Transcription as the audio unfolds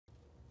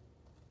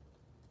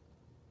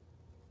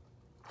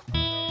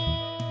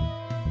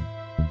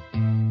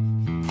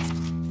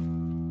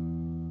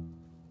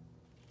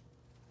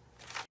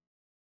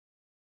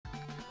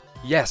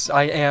yes,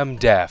 I am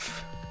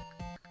deaf.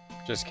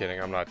 Just kidding,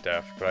 I'm not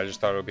deaf, but I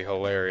just thought it would be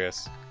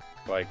hilarious,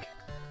 like,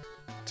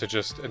 to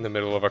just, in the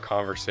middle of a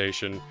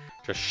conversation,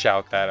 just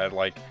shout that at,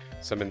 like,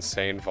 some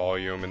insane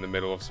volume in the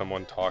middle of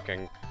someone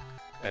talking,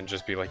 and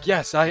just be like,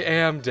 yes, I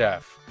am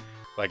deaf.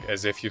 Like,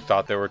 as if you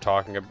thought they were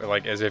talking about,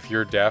 like, as if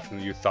you're deaf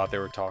and you thought they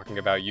were talking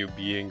about you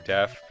being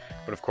deaf,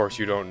 but of course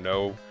you don't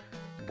know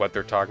what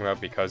they're talking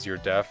about because you're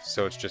deaf,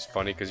 so it's just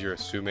funny because you're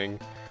assuming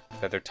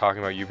that they're talking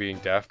about you being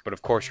deaf, but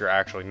of course you're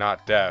actually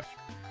not deaf,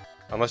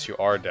 unless you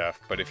are deaf.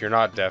 But if you're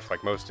not deaf,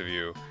 like most of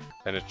you,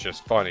 then it's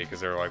just funny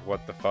because they're like,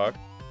 what the fuck?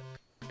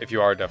 If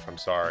you are deaf, I'm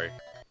sorry.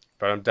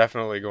 But I'm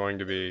definitely going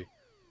to be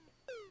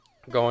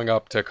going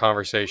up to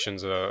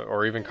conversations,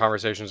 or even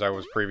conversations I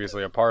was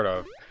previously a part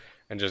of,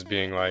 and just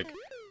being like,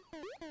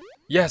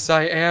 yes,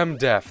 I am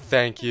deaf,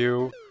 thank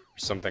you, or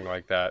something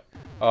like that.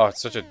 Oh,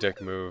 it's such a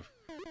dick move,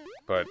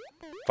 but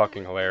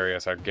fucking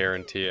hilarious, I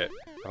guarantee it.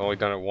 I've only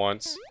done it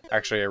once.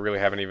 Actually, I really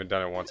haven't even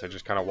done it once. I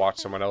just kind of watched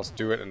someone else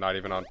do it, and not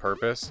even on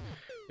purpose.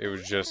 It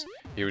was just,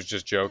 he was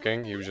just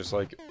joking. He was just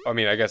like, I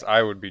mean, I guess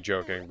I would be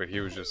joking, but he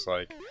was just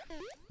like,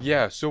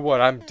 yeah, so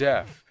what, I'm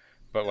deaf.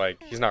 But,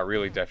 like, he's not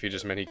really deaf. He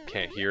just meant he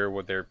can't hear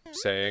what they're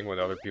saying, what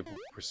other people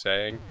were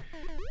saying.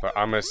 But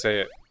I'm going to say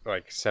it,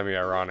 like,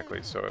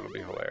 semi-ironically, so it'll be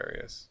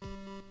hilarious.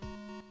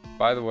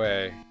 By the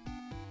way,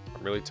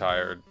 I'm really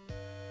tired.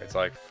 It's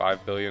like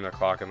 5 billion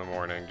o'clock in the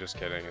morning. Just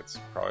kidding. It's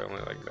probably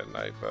only like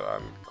midnight, but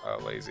I'm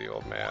a lazy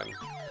old man.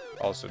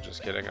 Also,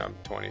 just kidding. I'm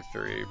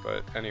 23.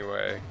 But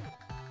anyway.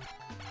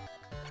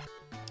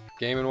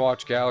 Game &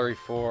 Watch Gallery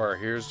 4.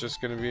 Here's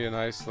just going to be a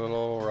nice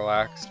little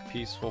relaxed,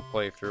 peaceful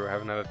playthrough. I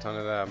haven't had a ton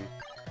of them.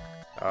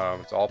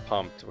 It's all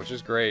pumped, which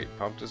is great.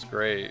 Pumped is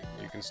great.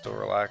 You can still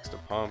relax to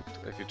pumped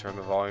if you turn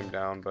the volume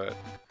down, but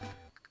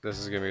this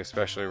is going to be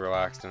especially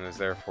relaxed and is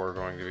therefore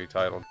going to be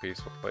titled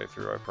Peaceful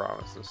Playthrough, I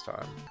promise this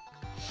time.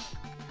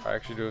 I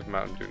actually do have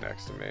Mountain Dew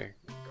next to me,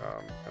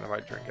 and I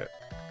might drink it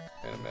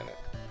in a minute.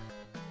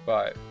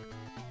 But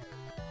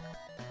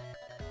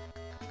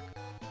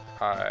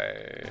I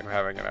am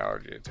having an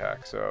allergy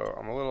attack, so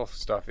I'm a little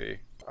stuffy.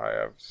 I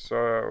have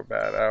so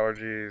bad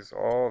allergies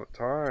all the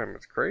time.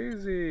 It's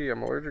crazy.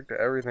 I'm allergic to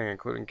everything,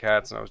 including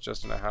cats, and I was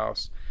just in a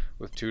house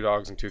with 2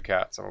 dogs and 2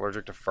 cats. I'm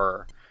allergic to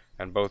fur,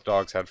 and both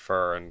dogs had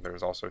fur, and there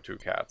was also 2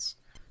 cats.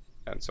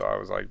 And so I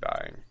was like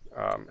dying.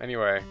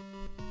 Anyway,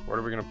 what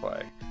are we going to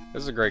play?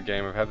 This is a great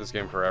game. I've had this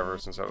game forever,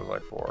 since I was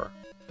like 4.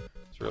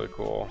 It's really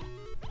cool.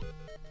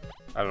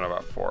 I don't know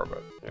about 4,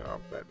 but, you know,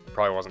 it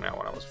probably wasn't out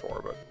when I was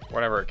 4, but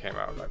whenever it came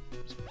out,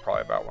 that's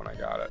probably about when I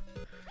got it.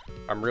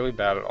 I'm really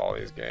bad at all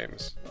these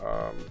games,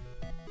 but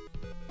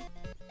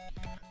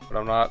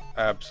I'm not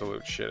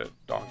absolute shit at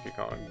Donkey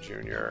Kong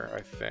Jr.,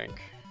 I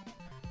think.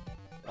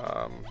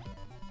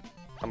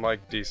 I'm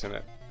like decent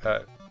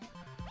at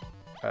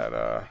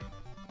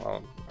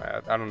well,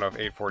 I don't know if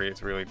 848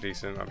 is really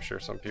decent. I'm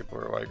sure some people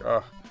are like,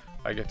 oh,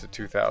 I get to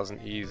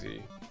 2000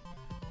 easy.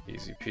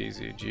 Easy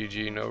peasy,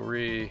 GG, no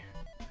re.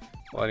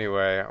 Well,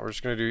 anyway, we're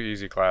just gonna do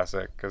easy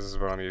classic, because this is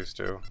what I'm used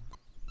to.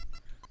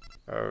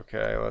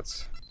 Okay,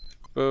 let's...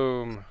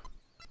 Boom.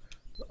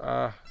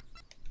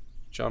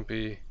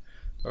 Jumpy.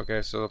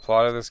 Okay, so the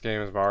plot of this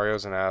game is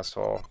Mario's an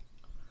asshole,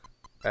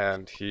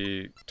 and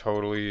he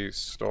totally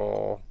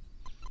stole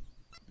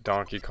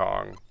Donkey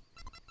Kong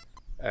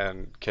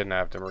and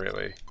kidnapped him,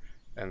 really,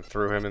 and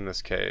threw him in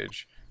this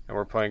cage. And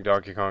we're playing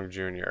Donkey Kong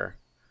Jr.,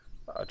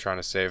 trying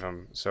to save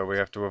him. So we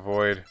have to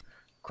avoid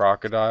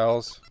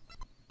crocodiles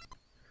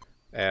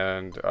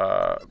and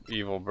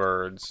evil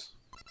birds.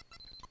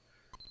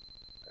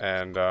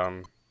 And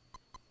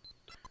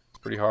it's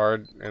pretty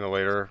hard in the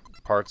later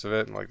parts of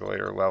it, and like the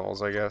later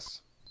levels, I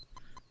guess.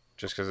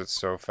 Just because it's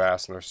so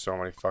fast and there's so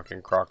many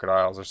fucking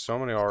crocodiles. There's so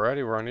many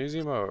already. We're on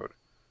easy mode.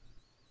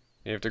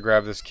 You have to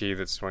grab this key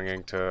that's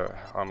swinging to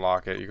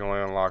unlock it. You can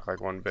only unlock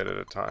like 1 bit at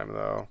a time,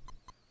 though.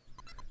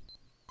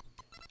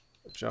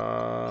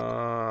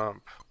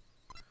 Jump.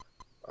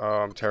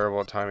 Oh, I'm terrible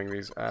at timing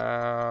these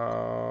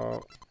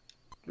out.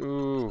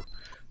 Ooh.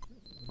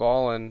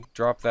 Ballin'.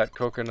 Drop that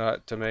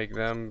coconut to make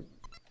them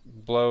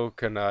blow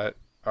coconut.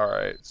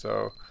 Alright,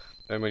 so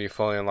then when you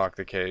fully unlock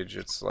the cage,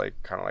 it's like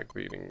kind of like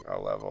beating a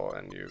level,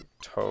 and you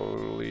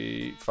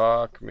totally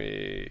fuck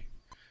me.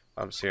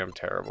 I'm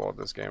terrible at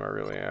this game. I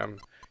really am.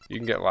 You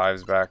can get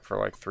lives back for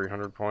like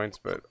 300 points,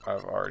 but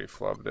I've already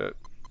flubbed it.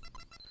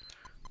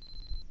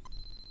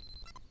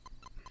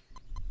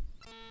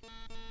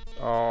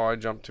 Oh, I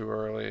jumped too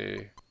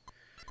early.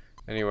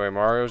 Anyway,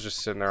 Mario's just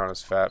sitting there on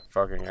his fat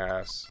fucking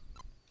ass.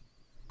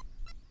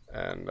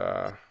 And,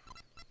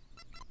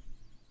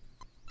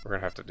 we're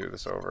gonna have to do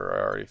this over. I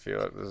already feel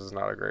it. This is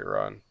not a great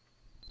run.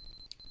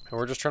 And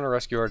we're just trying to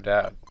rescue our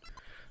dad.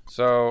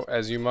 So,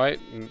 as you might...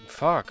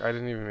 Fuck, I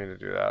didn't even mean to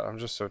do that. I'm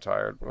just so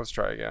tired. Let's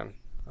try again.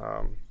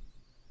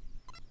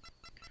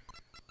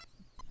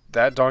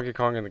 That Donkey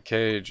Kong in the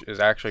cage is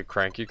actually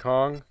Cranky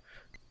Kong.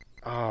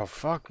 Oh,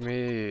 fuck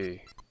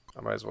me.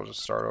 I might as well just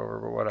start over,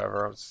 but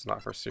whatever. It's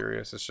not for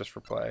serious. It's just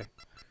for play.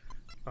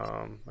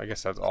 I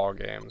guess that's all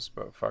games,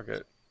 but fuck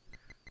it.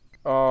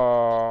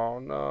 Oh,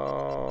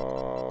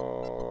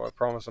 no. No, I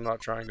promise I'm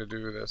not trying to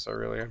do this. I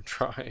really am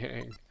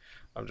trying.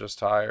 I'm just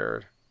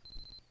tired.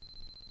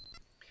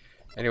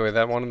 Anyway,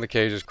 that one in the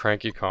cage is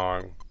Cranky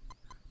Kong.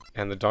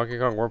 And the Donkey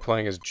Kong we're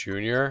playing is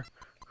Junior,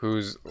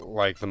 who's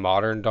like the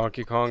modern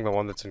Donkey Kong, the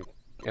one that's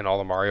in all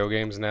the Mario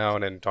games now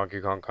and in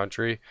Donkey Kong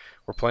Country.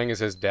 We're playing as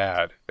his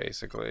dad,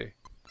 basically.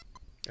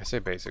 I say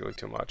basically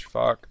too much.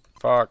 Fuck.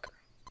 Fuck.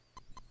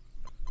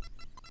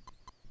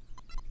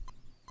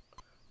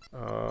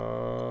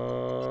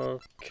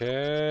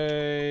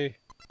 Okay.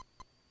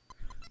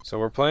 So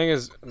we're playing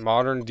as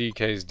modern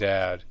DK's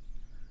dad.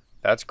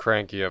 That's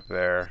Cranky up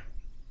there.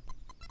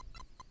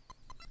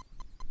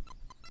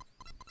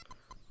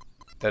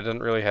 That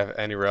doesn't really have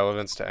any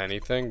relevance to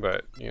anything,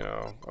 but, you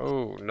know.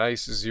 Oh,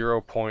 nice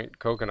 0-point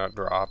coconut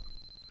drop.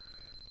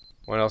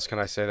 When else can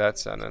I say that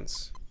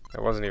sentence?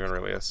 It wasn't even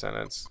really a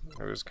sentence.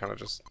 It was kind of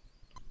just...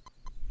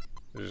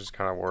 It was just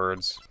kind of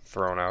words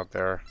thrown out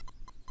there.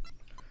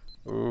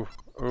 Ooh,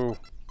 ooh.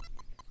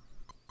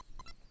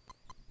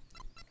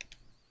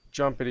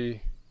 Jumpity.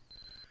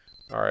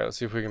 Alright, let's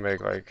see if we can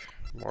make, like,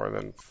 more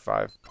than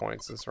 5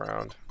 points this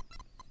round.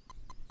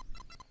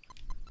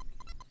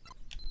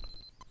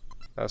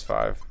 That's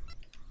 5.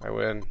 I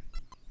win.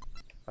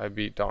 I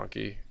beat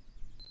Donkey.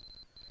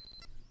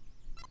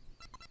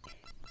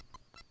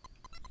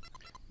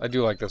 I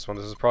do like this one.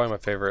 This is probably my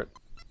favorite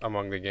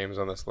among the games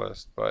on this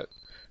list, but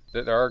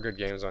there are good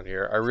games on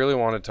here. I really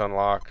wanted to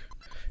unlock,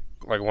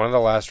 like, one of the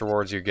last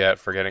rewards you get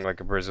for getting like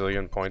a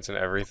Brazilian points and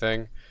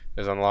everything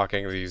is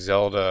unlocking the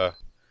Zelda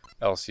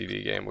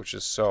LCD game, which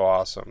is so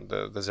awesome.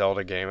 The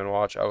Zelda Game &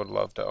 Watch. I would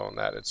love to own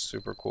that. It's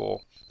super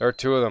cool. There are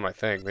 2 of them, I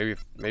think,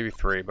 maybe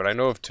 3, but I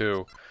know of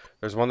 2.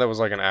 There's one that was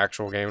like an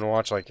actual Game &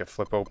 Watch, like a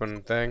flip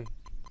open thing,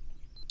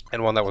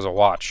 and one that was a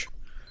watch,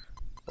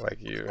 like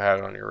you had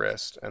it on your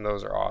wrist, and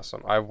those are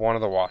awesome. I have one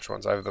of the watch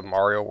ones. I have the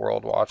Mario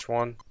World watch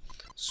one.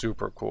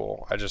 Super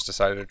cool. I just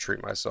decided to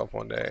treat myself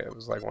one day. It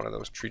was like one of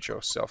those treat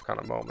yourself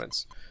kind of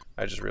moments.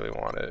 I just really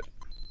wanted it.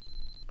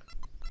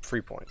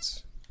 Free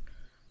points.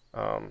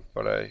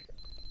 But I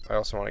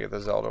also want to get the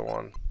Zelda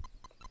one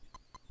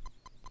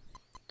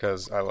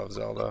because I love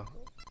Zelda.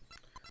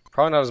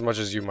 Probably not as much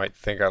as you might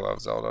think I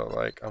love Zelda.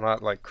 Like, I'm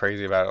not like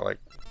crazy about it. Like,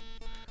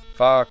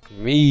 fuck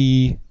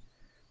me,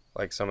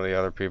 like some of the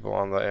other people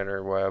on the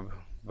interweb.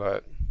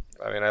 But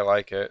I mean, I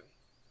like it.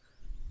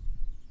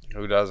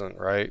 Who doesn't,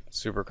 right?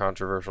 Super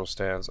controversial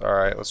stance. All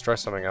right, let's try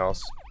something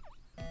else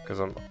because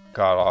I'm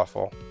god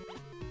awful.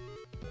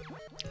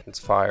 It's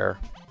fire.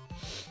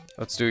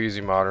 Let's do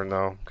easy modern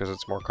though because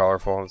it's more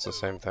colorful and it's the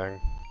same thing.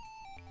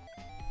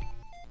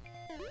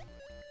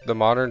 The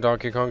modern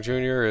Donkey Kong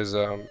Jr. is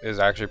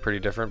actually pretty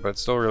different, but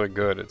it's still really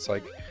good. It's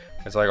like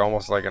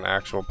almost like an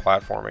actual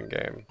platforming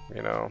game,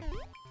 you know.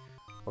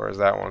 Whereas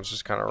that one's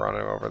just kind of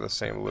running over the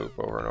same loop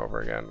over and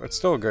over again. It's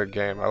still a good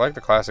game. I like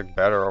the classic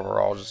better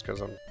overall, just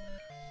because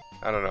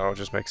I don't know, it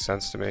just makes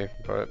sense to me.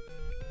 But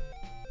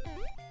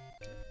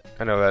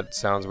I know that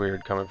sounds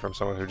weird coming from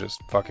someone who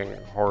just fucking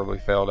horribly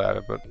failed at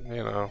it, but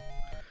you know,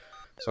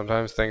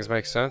 sometimes things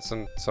make sense,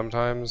 and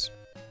sometimes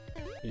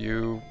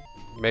you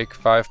make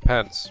 5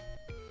 pence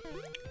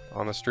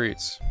on the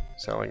streets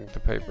selling the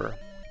paper.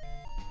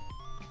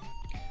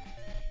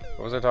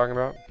 What was I talking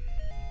about?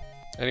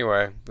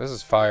 Anyway, this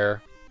is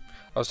fire.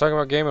 I was talking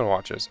about Game &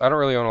 Watches. I don't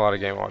really own a lot of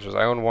Game & Watches.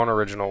 I own one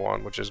original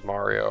one, which is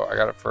Mario. I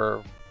got it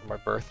for my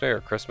birthday or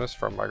Christmas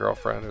from my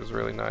girlfriend. It was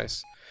really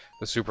nice.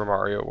 The Super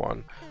Mario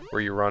one,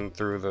 where you run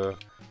through the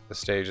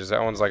stages.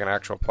 That one's like an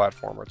actual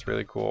platformer. It's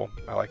really cool.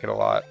 I like it a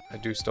lot. I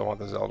do still want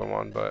the Zelda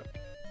one, but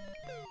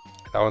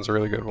that one's a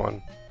really good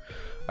one.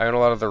 I own a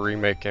lot of the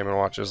remake Game &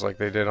 Watches, like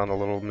they did on the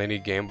little mini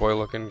Game Boy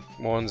looking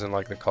ones, and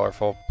like the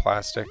colorful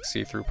plastic,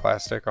 see-through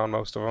plastic on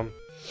most of them.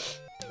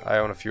 I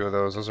own a few of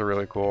those. Those are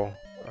really cool.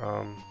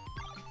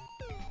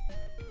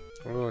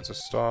 Ooh, it's a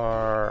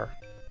star.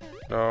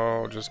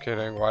 No, just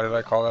kidding. Why did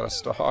I call that a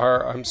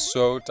star? I'm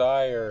so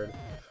tired.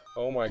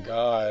 Oh my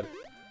god.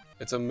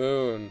 It's a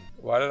moon.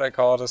 Why did I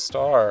call it a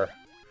star?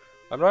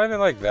 I'm not even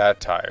like that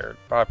tired,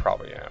 but I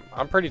probably am.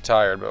 I'm pretty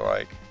tired, but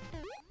like,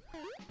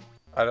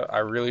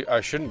 I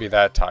shouldn't be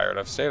that tired.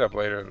 I've stayed up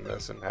later than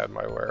this and had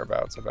my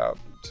whereabouts about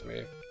to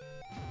me.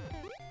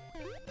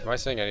 Am I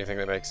saying anything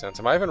that makes sense?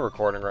 Am I even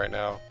recording right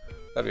now?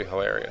 That'd be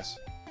hilarious.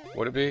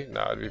 Would it be?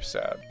 No, it'd be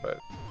sad, but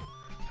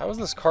how is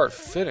this cart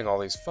fitting all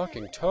these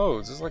fucking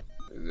toads? It's like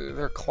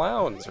they're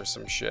clowns or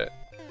some shit.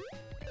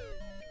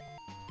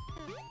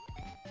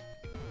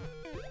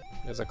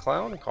 It's a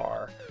clown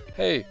car.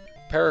 Hey,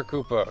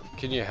 Paracoopa,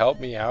 can you help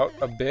me out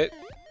a bit?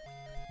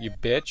 You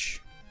bitch.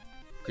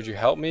 Could you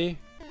help me?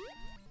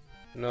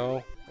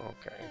 No?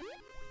 Okay.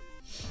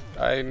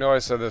 I know I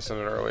said this in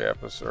an earlier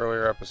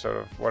episode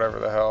of whatever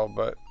the hell,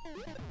 but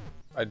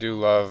I do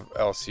love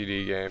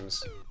LCD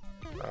games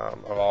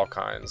of all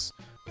kinds.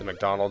 The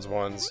McDonald's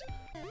ones,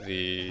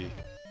 the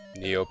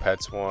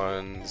Neopets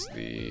ones,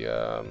 the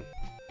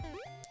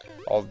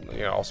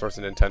all sorts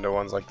of Nintendo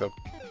ones, like the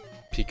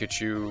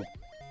Pikachu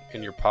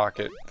in your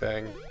pocket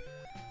thing.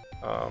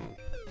 I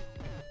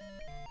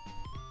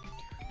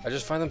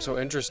just find them so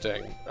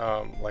interesting.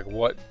 Like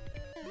what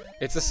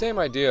It's the same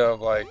idea of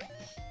like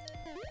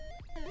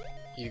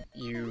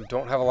you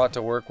don't have a lot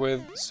to work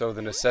with, so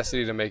the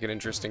necessity to make an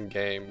interesting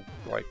game,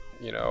 like,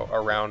 you know,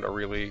 around a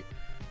really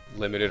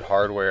limited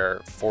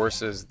hardware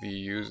forces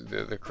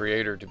the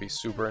creator to be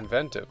super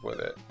inventive with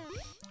it.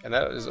 And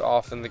that is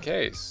often the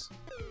case.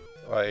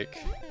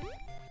 Like,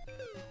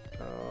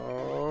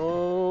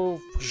 oh,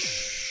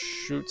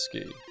 shoot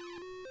ski.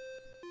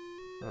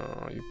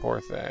 Oh, you poor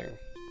thing.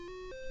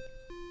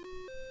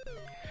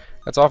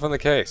 That's often the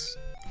case.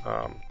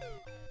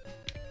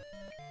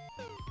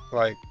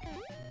 Like,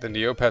 the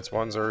Neopets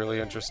ones are really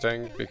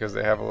interesting because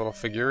they have little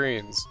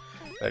figurines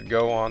that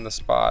go on the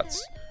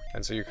spots.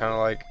 And so you kind of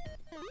like,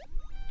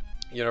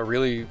 you know,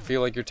 really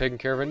feel like you're taking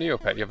care of a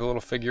Neopet. You have a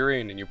little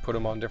figurine and you put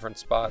them on different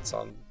spots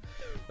on,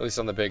 at least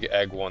on the big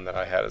egg one that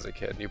I had as a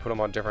kid. You put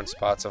them on different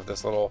spots of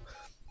this little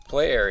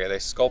play area. They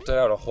sculpted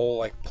out a whole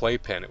like play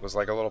pin. It was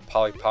like a little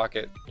Polly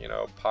Pocket, you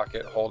know,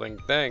 pocket holding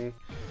thing,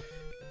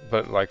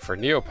 but like for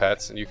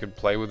Neopets, and you could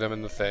play with them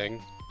in the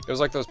thing. It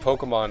was like those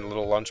Pokemon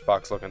little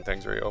lunchbox looking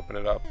things where you open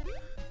it up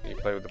and you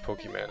play with the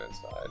Pokemon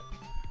inside.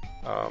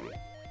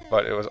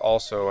 But it was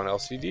also an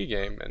LCD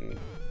game, and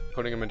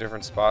putting them in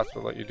different spots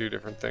would let you do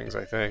different things,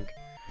 I think.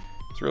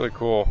 It's really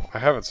cool. I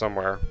have it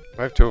somewhere.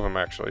 I have two of them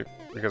actually,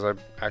 because I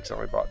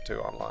accidentally bought two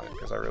online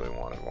because I really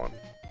wanted one.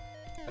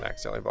 And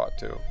accidentally bought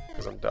two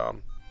because I'm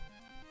dumb.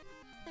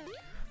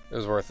 It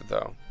was worth it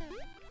though.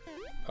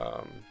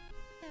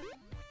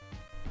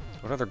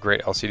 What other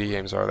great LCD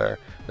games are there?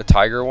 The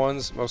Tiger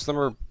ones, most of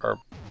them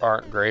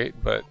aren't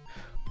great, but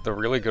the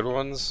really good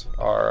ones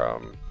are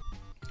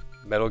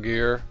Metal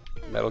Gear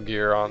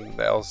on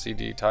the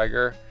LCD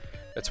Tiger.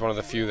 It's one of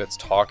the few that's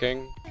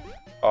talking.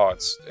 Oh,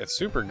 it's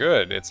super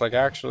good. It's like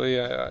actually,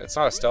 it's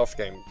not a stealth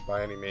game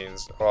by any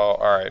means. Well,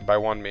 alright, by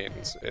one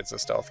means, it's a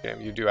stealth game.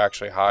 You do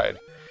actually hide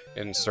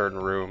in certain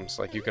rooms.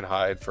 Like, you can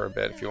hide for a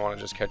bit if you want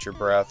to just catch your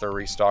breath or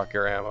restock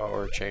your ammo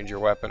or change your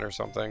weapon or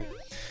something.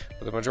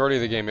 But the majority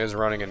of the game is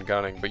running and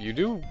gunning. But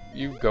you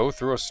go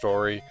through a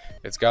story.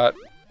 It's got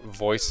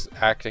voice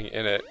acting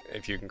in it,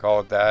 if you can call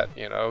it that.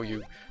 You know,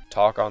 you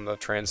talk on the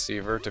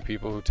transceiver to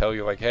people who tell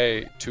you like,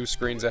 hey, 2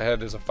 screens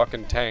ahead is a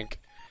fucking tank,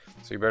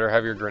 so you better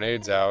have your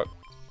grenades out.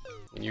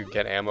 And you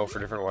get ammo for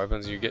different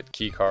weapons. You get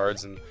key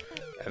cards, and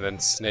then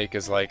Snake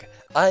is like,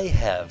 I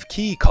have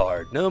key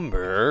card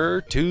number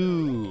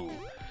 2.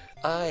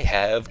 I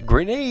have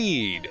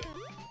grenade.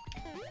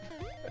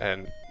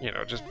 And, you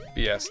know, just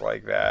BS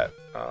like that.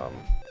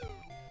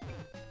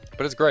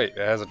 But it's great.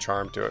 It has a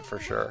charm to it for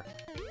sure.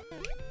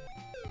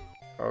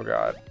 Oh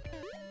god.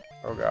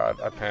 Oh god,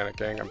 I'm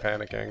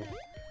panicking.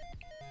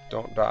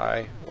 Don't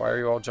die. Why are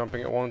you all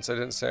jumping at once? I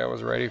didn't say I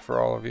was ready for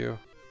all of you.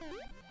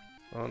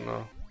 Oh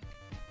no.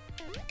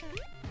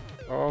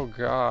 Oh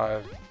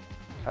god.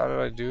 How did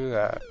I do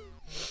that?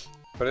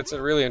 But it's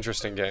a really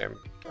interesting game.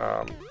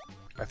 I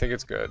think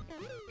it's good.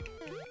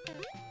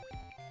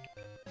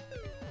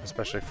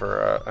 Especially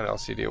for an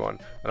LCD one.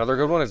 Another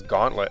good one is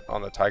Gauntlet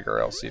on the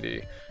Tiger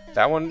LCD.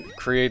 That one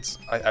creates,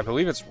 I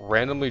believe it's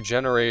randomly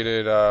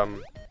generated, oh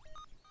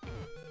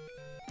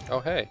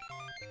hey.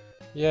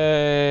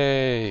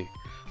 Yay!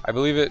 I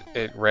believe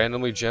it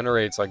randomly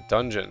generates like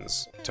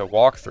dungeons to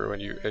walk through,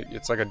 and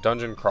it's like a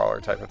dungeon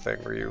crawler type of thing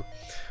where you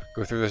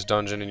go through this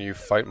dungeon and you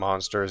fight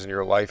monsters, and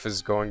your life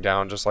is going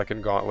down just like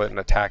in Gauntlet, and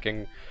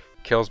attacking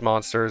kills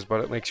monsters,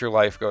 but it makes your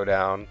life go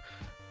down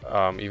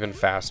even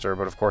faster.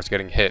 But of course,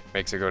 getting hit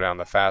makes it go down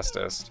the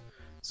fastest.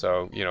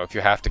 So, you know, if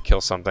you have to kill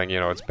something, you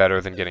know, it's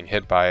better than getting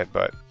hit by it,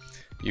 but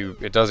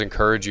it does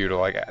encourage you to,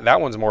 like, that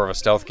one's more of a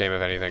stealth game,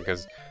 if anything,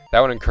 because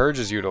that one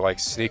encourages you to, like,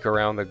 sneak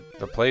around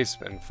the place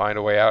and find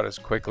a way out as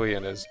quickly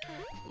and as,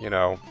 you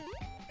know,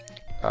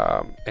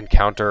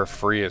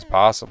 encounter-free as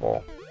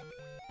possible.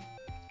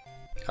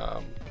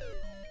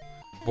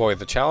 Boy,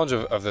 the challenge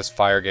of this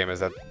fire game is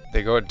that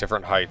they go at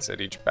different heights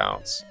at each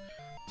bounce,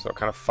 so it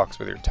kind of fucks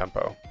with your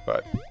tempo,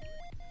 but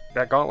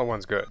that Gauntlet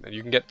one's good. And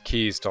you can get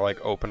keys to,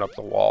 like, open up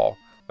the wall.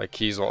 Like,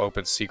 keys will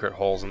open secret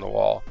holes in the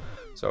wall.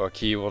 So a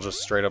key will just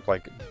straight up,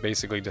 like,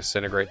 basically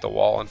disintegrate the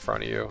wall in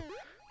front of you.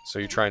 So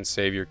you try and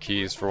save your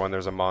keys for when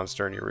there's a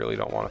monster and you really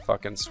don't want to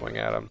fucking swing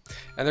at them.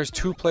 And there's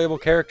 2 playable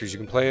characters. You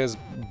can play as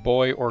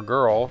boy or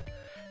girl,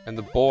 and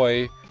the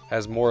boy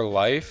has more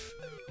life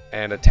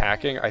and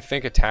attacking. I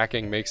think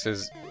attacking makes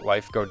his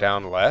life go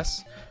down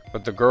less,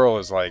 but the girl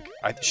is like,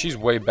 she's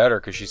way better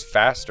because she's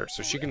faster,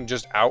 so she can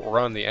just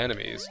outrun the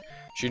enemies.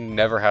 She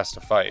never has to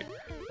fight.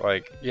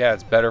 Like, yeah,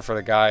 it's better for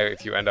the guy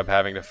if you end up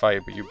having to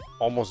fight, but you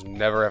almost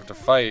never have to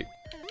fight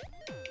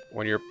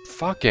when you're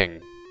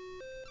fucking.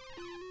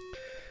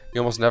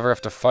 You almost never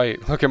have to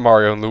fight. Look at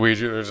Mario and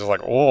Luigi, they're just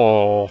like,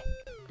 oh.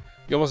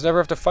 You almost never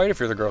have to fight if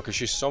you're the girl because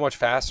she's so much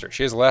faster.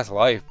 She has less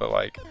life, but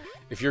like,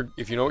 if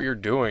you know what you're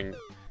doing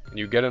and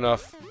you get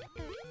enough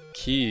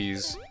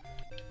keys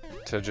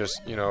to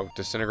just, you know,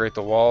 disintegrate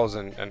the walls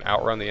and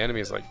outrun the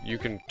enemies, like, you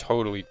can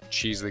totally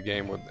cheese the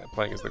game with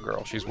playing as the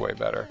girl. She's way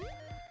better,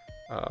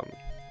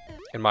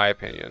 in my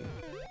opinion.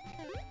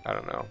 I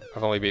don't know.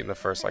 I've only beaten the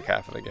first, like,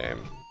 half of the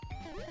game.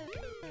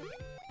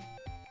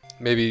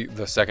 Maybe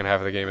the second half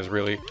of the game is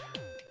really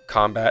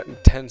combat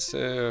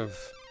intensive.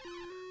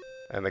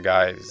 And the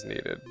guy is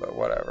needed, but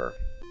whatever.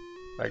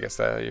 I guess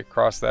that you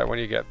cross that when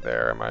you get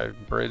there. Am I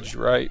bridged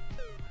right?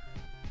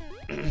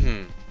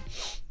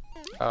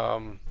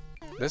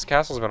 This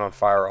castle's been on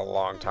fire a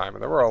long time,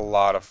 and there were a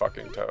lot of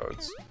fucking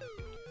toads.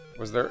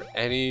 Was there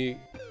any...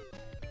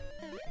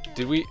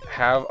 Did we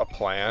have a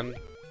plan?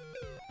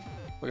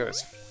 Look at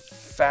this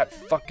fat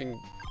fucking...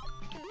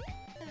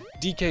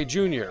 DK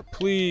Jr.,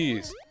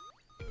 please!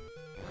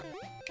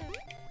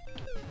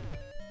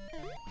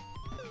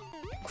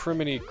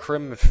 Criminy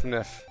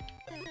Crimfnif.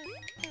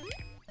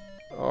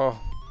 Oh.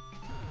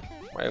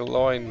 My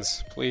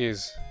loins,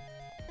 please.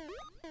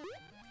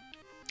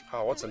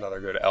 Oh, what's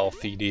another good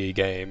LCD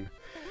game?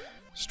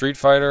 Street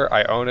Fighter,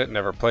 I own it,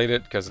 never played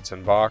it because it's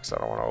in box. I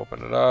don't want to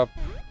open it up.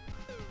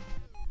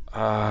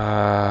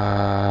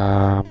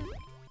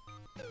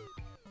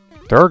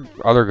 There are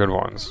other good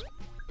ones.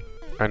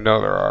 I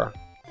know there are.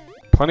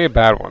 Plenty of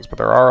bad ones, but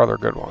there are other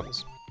good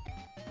ones.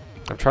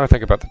 I'm trying to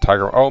think about the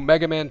Tiger. Oh,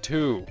 Mega Man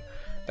 2!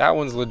 That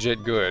one's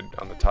legit good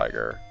on the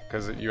Tiger,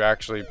 because you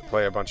actually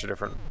play a bunch of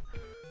different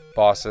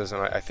bosses,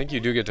 and I think you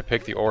do get to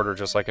pick the order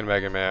just like in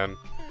Mega Man,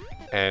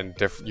 and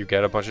you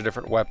get a bunch of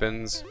different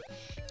weapons,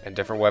 and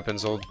different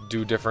weapons will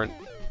do different,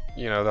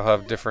 you know, they'll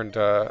have different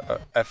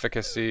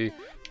efficacy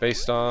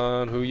based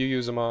on who you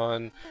use them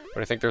on.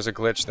 But I think there's a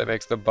glitch that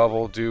makes the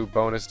bubble do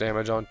bonus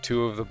damage on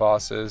 2 of the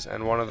bosses,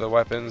 and one of the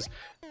weapons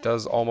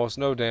does almost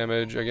no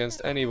damage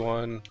against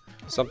anyone.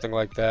 Something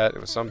like that. It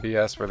was some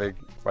BS where they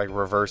like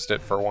reversed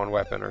it for one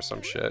weapon or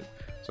some shit.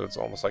 So it's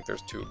almost like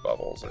there's 2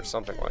 bubbles or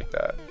something like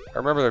that. I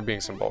remember there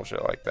being some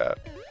bullshit like that.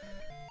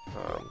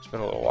 It's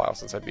been a little while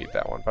since I beat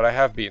that one, but I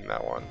have beaten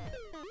that one.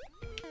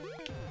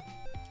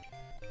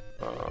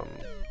 I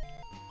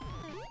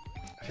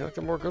feel like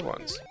there are more good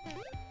ones.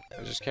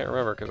 I just can't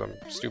remember because I'm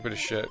stupid as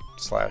shit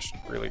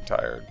 / really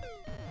tired.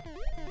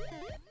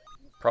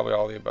 Probably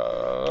all the above.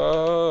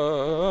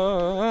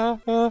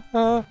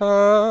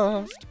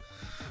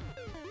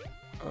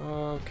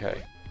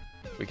 Okay.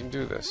 We can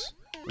do this.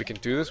 We can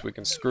do this. We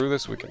can screw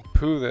this. We can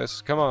poo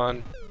this. Come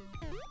on.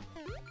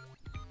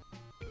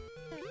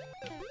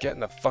 Get in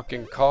the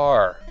fucking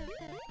car.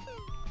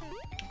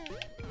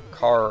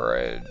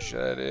 Carriage,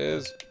 that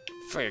is.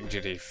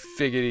 Figgity,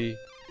 figgity.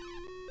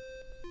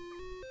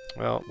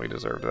 Well, we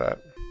deserved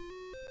that.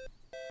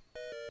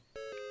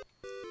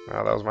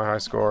 Wow, that was my high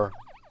score.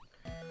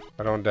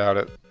 I don't doubt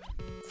it.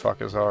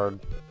 Fuck is hard.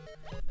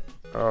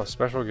 Oh,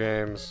 special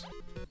games.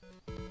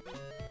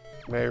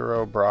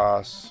 Mayro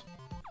Bros.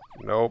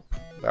 Nope.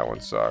 That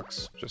one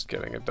sucks. Just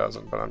kidding, it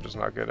doesn't, but I'm just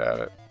not good at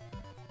it.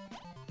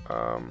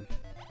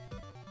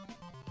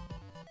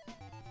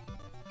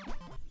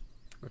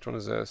 Which one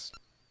is this?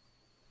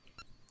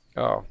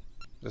 Oh,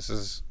 this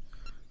is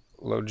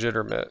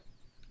legitimate.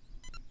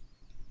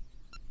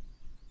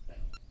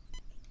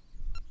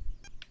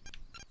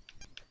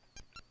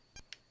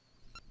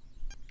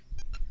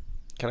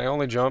 Can I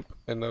only jump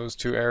in those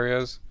 2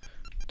 areas?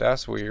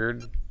 That's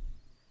weird.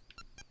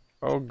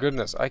 Oh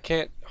goodness, I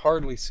can't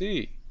hardly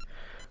see.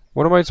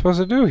 What am I supposed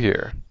to do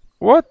here?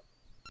 What?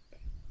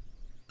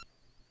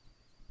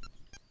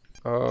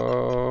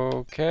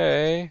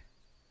 Okay.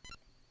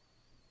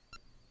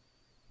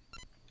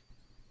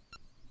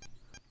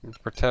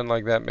 Pretend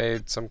like that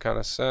made some kind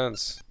of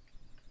sense.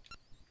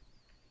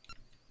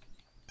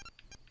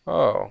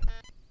 Oh.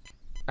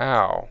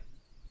 Ow.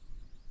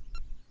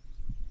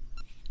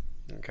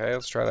 Okay,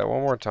 let's try that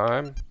one more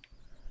time.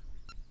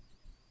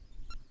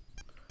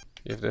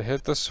 You have to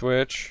hit the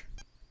switch,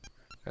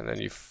 and then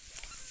you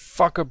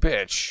fuck a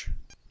bitch.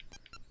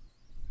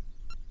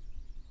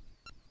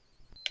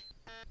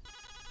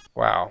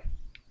 Wow.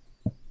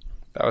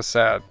 That was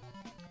sad.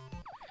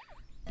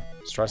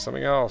 Let's try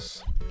something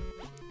else.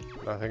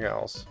 Nothing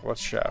else.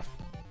 What's chef?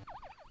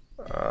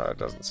 It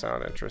doesn't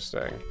sound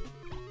interesting.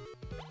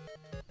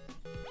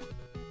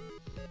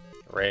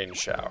 Rain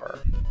shower.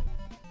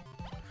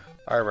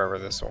 I remember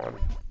this one.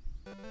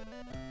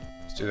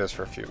 Let's do this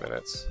for a few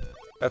minutes.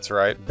 That's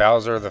right,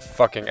 Bowser the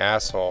fucking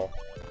asshole.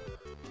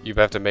 You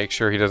have to make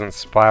sure he doesn't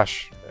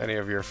splash any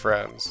of your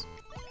friends.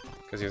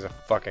 Because he's a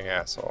fucking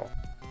asshole.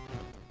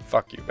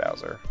 Fuck you,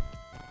 Bowser.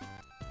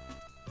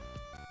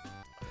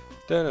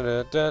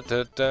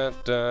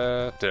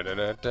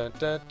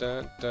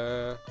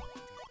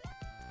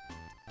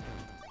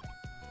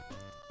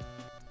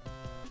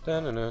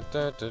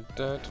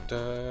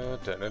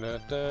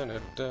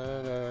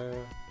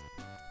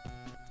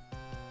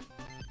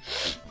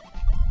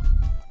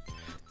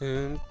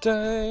 And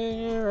die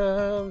in your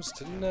arms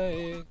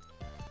tonight.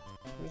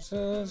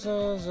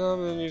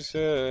 Something you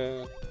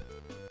said.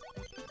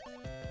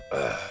 You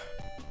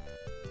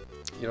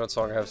know what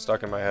song I have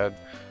stuck in my head?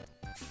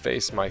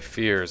 Face My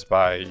Fears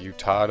by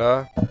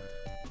Utada.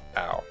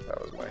 Ow,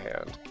 that was my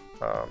hand.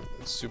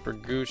 It's super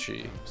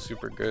Gucci,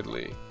 super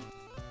goodly.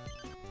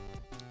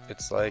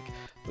 It's like,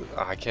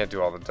 I can't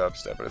do all the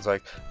dubstep, but it's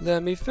like,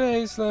 let me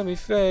face my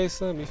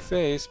fears. It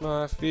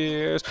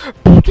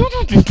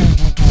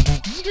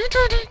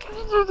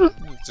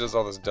does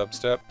all this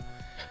dubstep.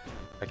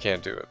 I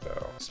can't do it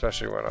though,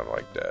 especially when I'm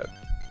like dead.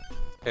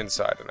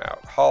 Inside and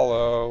out.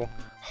 Hollow.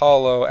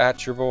 Hollow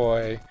at your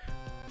boy.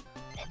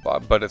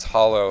 But it's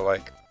hollow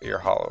like you're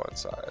hollow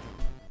inside.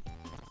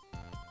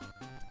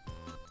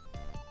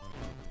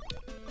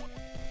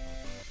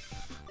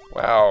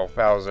 Wow,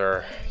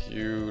 Bowser.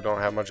 You don't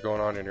have much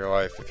going on in your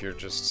life if you're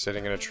just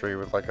sitting in a tree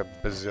with like a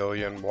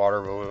bazillion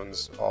water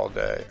balloons all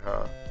day,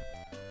 huh?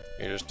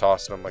 You're just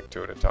tossing them like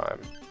 2 at a time.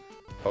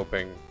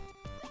 Hoping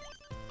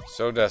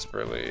so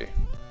desperately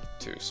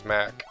to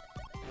smack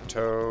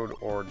Toad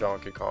or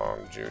Donkey Kong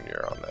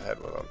Jr. on the head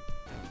with them.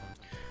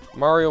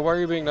 Mario, why are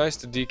you being nice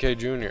to DK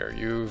Jr.?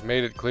 You've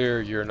made it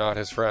clear you're not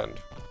his friend.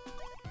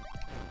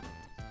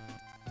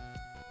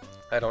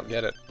 I don't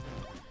get it.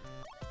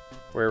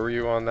 Where were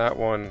you on that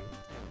one?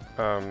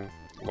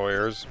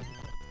 Lawyers.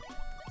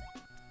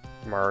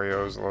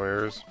 Mario's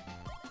lawyers.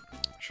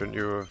 Shouldn't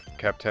you have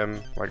kept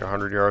him like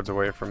 100 yards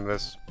away from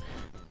this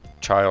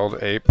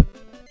child ape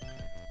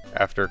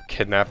after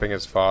kidnapping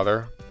his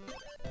father?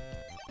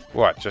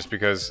 What, just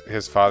because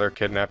his father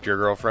kidnapped your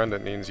girlfriend,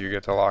 it means you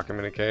get to lock him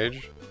in a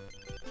cage?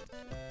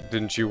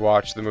 Didn't you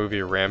watch the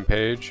movie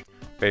Rampage,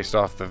 based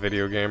off the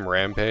video game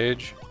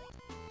Rampage?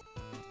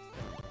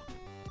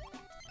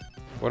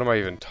 What am I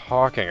even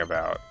talking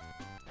about?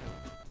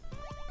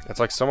 It's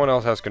like someone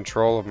else has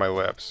control of my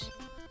lips,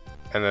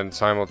 and then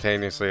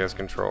simultaneously has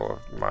control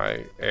of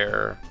my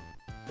air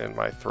in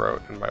my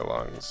throat and my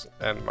lungs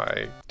and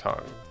my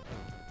tongue.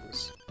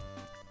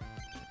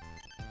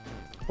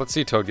 Let's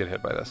see Toad get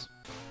hit by this.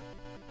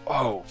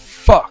 Oh,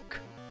 fuck!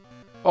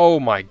 Oh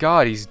my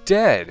god, he's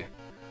dead!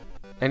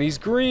 And he's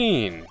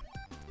green!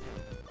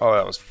 Oh,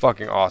 that was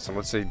fucking awesome.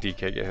 Let's see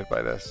DK get hit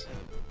by this.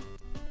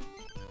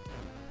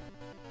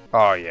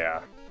 Oh,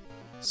 yeah.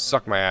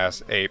 Suck my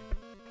ass, ape.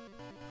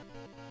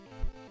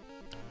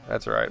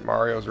 That's right,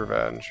 Mario's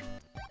revenge.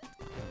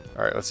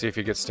 Alright, let's see if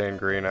he gets stained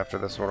green after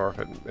this one, or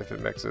if it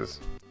mixes.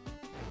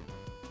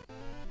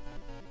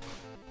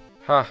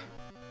 Huh.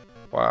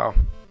 Wow.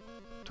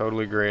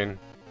 Totally green.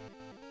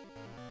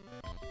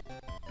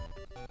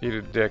 Eat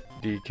a dick,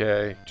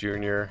 DK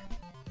Jr.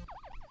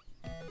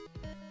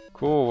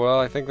 Cool, well,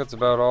 I think that's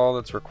about all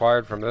that's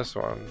required from this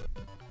one.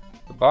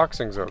 The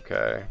boxing's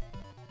okay.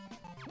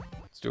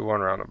 Let's do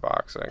one round of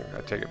boxing.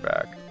 I take it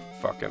back.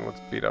 Fucking, let's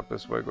beat up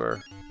this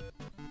Wiggler.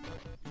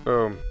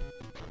 Boom.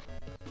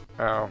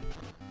 Ow.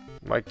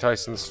 Mike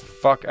Tyson's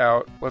fuck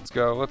out. Let's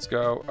go, let's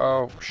go.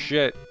 Oh,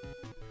 shit.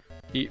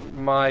 Eat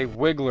my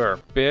Wiggler,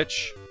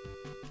 bitch.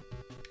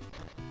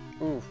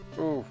 Ooh,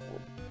 ooh.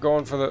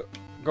 Going for the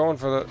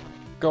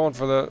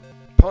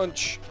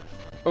punch.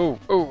 Ooh,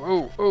 ooh,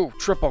 ooh, ooh.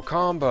 Triple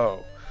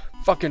combo.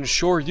 Fucking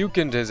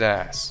Shoryukened his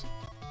ass.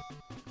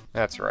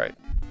 That's right.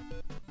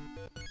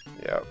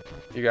 Yep.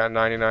 You got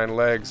 99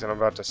 legs, and I'm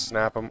about to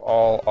snap them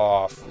all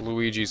off.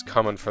 Luigi's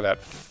coming for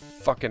that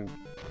fucking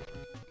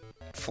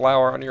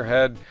flower on your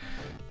head.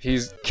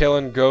 He's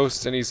killing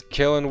ghosts, and he's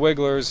killing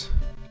Wigglers.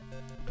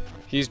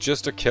 He's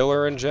just a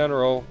killer in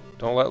general.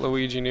 Don't let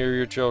Luigi near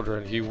your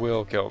children. He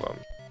will kill them.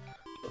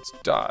 Let's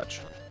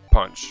dodge.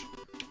 Punch.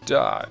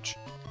 Dodge.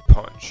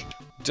 Punch.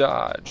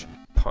 Dodge.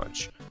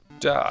 Punch.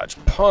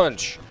 Dodge.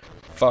 Punch!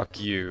 Fuck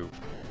you.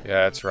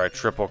 Yeah, that's right.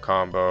 Triple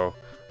combo.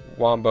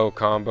 Wombo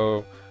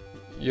combo.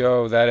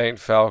 Yo, that ain't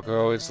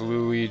Falco. It's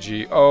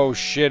Luigi. Oh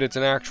shit, it's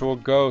an actual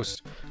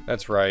ghost.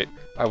 That's right.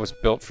 I was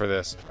built for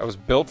this. I was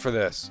built for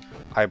this.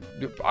 I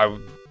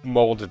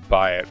molded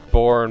by it.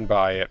 Born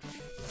by it.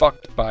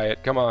 Fucked by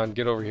it. Come on,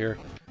 get over here.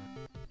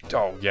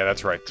 Oh, yeah,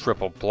 that's right.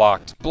 Triple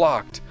blocked.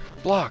 Blocked.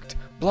 Blocked.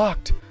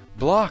 Blocked.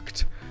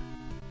 Blocked.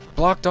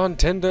 Blocked on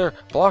Tinder.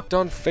 Blocked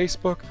on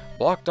Facebook.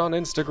 Blocked on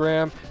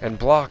Instagram. And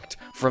blocked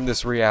from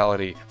this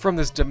reality. From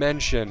this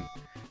dimension.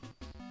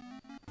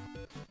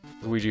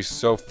 Luigi's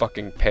so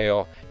fucking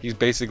pale. He's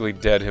basically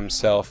dead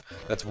himself.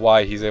 That's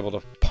why he's able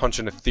to punch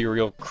an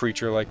ethereal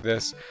creature like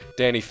this.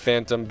 Danny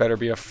Phantom better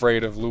be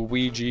afraid of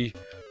Luigi.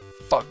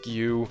 Fuck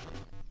you.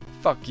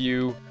 Fuck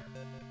you.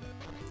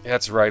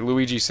 That's right.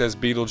 Luigi says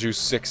Beetlejuice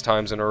 6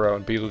 times in a row,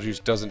 and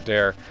Beetlejuice doesn't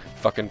dare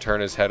fucking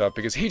turn his head up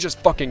because he just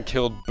fucking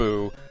killed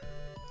Boo.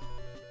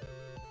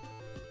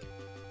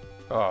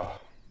 Oh,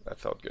 that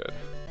felt good.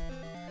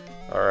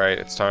 Alright,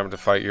 it's time to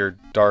fight your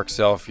dark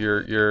self,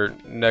 your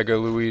Nega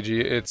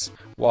Luigi. It's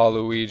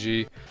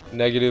Waluigi.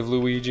 Negative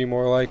Luigi,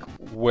 more like.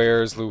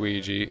 Where's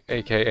Luigi?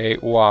 AKA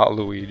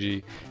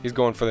Waluigi. He's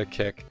going for the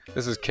kick.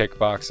 This is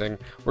kickboxing.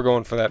 We're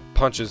going for that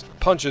punches.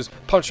 Punches.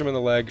 Punch him in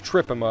the leg.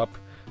 Trip him up.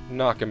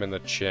 Knock him in the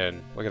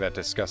chin. Look at that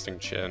disgusting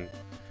chin.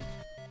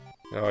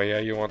 Oh yeah,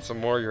 you want some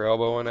more? You're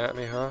elbowing at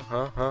me, huh?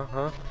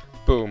 Huh?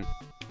 Boom.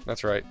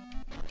 That's right.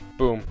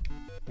 Boom.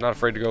 Not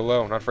afraid to go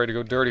low. Not afraid to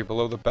go dirty.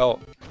 Below the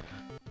belt.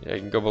 Yeah,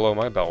 you can go below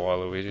my belt,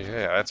 Waluigi.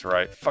 Yeah, that's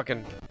right.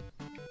 Fucking...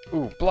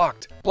 Ooh,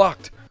 blocked!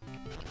 Blocked!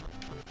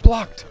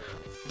 Blocked!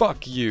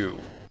 Fuck you!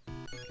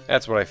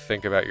 That's what I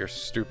think about your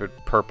stupid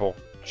purple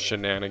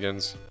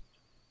shenanigans.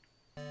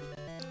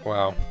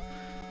 Wow.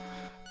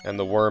 And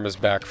the worm is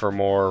back for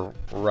more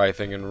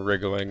writhing and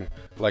wriggling.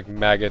 Like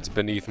maggots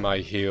beneath my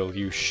heel,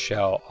 you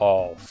shall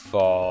all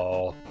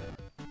fall.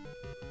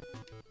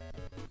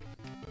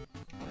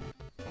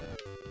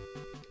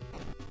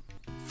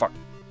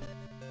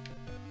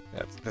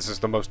 This is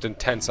the most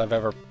intense I've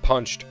ever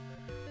punched.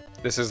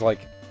 This is like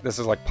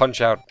Punch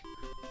Out,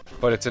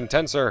 but it's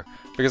intenser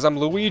because I'm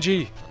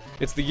Luigi.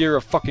 It's the year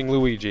of fucking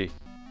Luigi.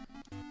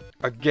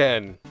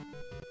 Again.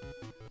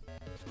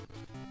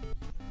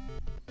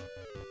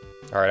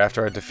 All right,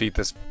 after I defeat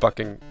this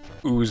fucking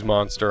ooze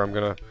monster, I'm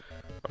gonna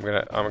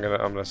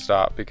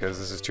stop because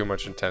this is too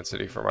much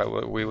intensity for my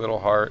wee little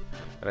heart,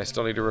 and I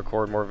still need to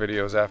record more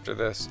videos after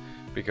this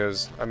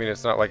because, I mean,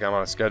 it's not like I'm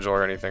on a schedule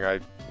or anything.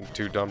 I'm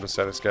too dumb to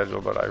set a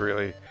schedule, but I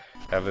really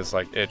have this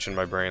like itch in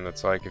my brain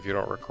that's like, if you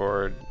don't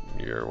record,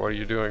 what are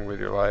you doing with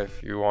your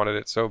life? You wanted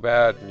it so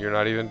bad, and you're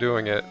not even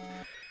doing it.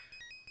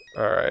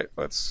 All right,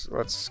 let's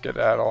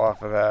skedaddle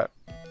off of that.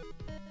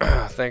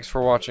 Thanks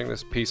for watching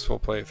this peaceful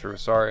playthrough.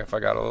 Sorry if I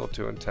got a little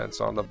too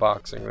intense on the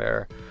boxing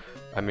there.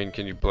 I mean,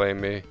 can you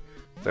blame me?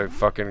 The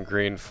fucking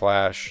green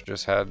flash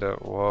just had to...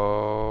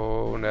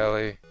 Whoa,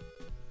 Nelly.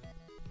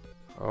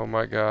 Oh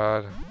my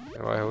god.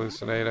 Am I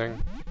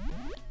hallucinating?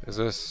 Is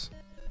this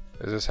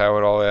how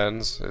it all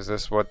ends? Is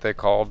this what they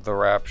called the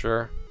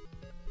rapture?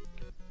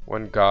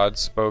 When God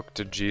spoke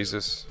to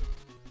Jesus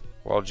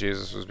while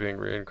Jesus was being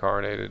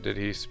reincarnated, did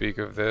he speak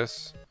of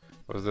this?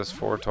 Was this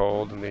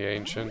foretold in the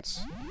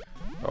ancients?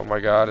 Oh my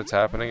god, it's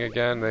happening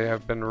again. They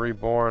have been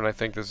reborn. I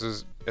think this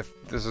is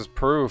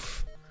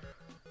proof.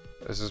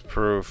 This is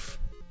proof.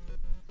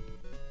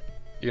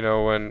 You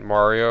know, when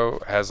Mario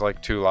has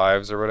like 2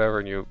 lives or whatever,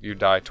 and you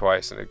die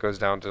twice, and it goes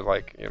down to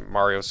like, you know,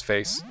 Mario's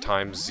face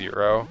times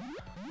 0,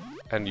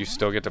 and you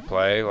still get to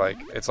play. Like,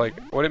 it's like,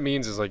 what it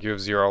means is like you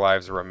have 0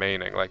 lives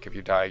remaining. Like, if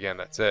you die again,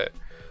 that's it.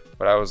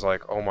 But I was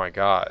like, oh my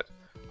god,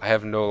 I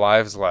have no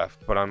lives left,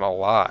 but I'm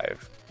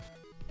alive.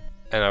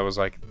 And I was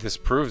like, this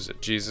proves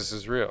it. Jesus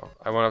is real.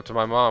 I went up to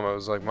my mom. I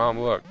was like, Mom,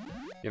 look.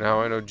 You know how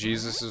I know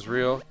Jesus is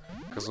real?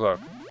 Because look,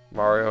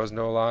 Mario has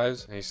no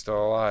lives, and he's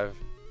still alive.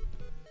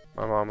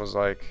 My mom was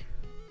like,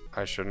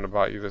 I shouldn't have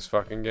bought you this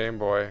fucking Game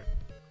Boy.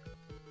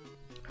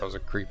 I was a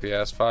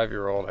creepy-ass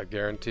 5-year-old, I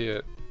guarantee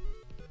it.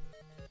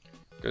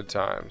 Good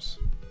times.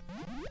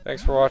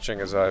 Thanks for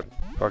watching as I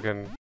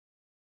fucking...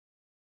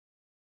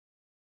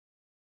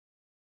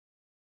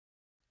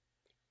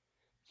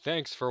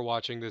 Thanks for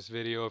watching this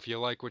video. If you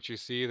like what you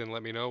see, then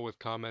let me know with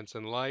comments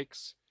and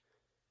likes.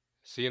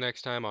 See you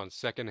next time on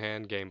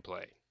Secondhand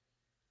Gameplay.